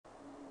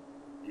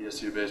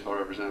ESU baseball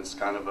represents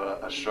kind of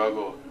a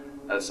struggle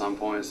at some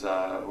points.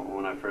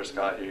 When I first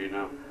got here, you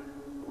know,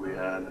 we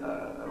had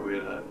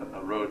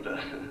a road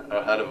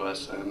ahead of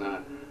us,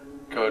 and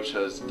Coach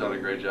has done a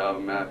great job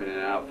of mapping it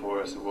out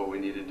for us of what we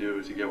need to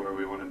do to get where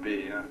we want to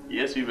be.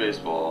 ESU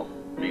baseball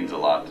means a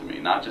lot to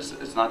me.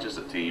 It's not just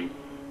a team,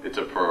 it's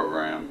a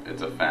program,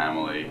 it's a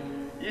family.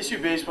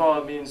 ESU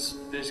baseball means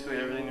basically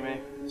everything to me.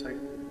 It's like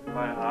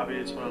my hobby,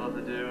 it's what I love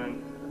to do,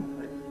 and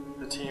like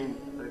the team,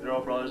 like they're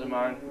all brothers of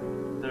mine.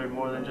 They're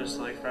more than just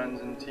like friends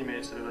and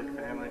teammates, they're like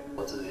family.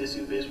 What does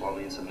ESU baseball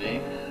mean to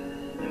me?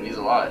 It means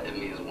a lot. It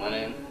means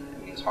winning,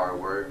 it means hard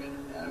work,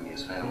 and it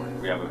means family.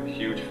 We have a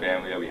huge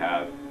family that we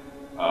have.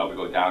 We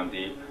go down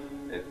deep.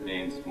 It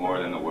means more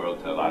than the world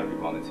to a lot of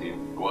people on the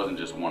team. It wasn't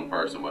just one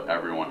person, but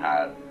everyone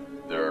had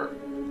their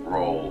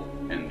role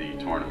in the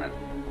tournament.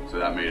 So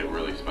that made it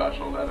really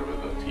special that it was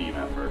a team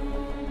effort.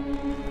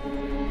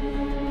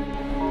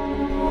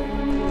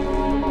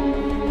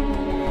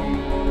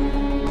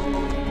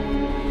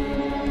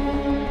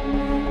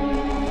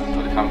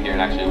 So to come here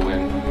and actually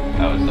win,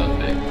 that was so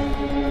big.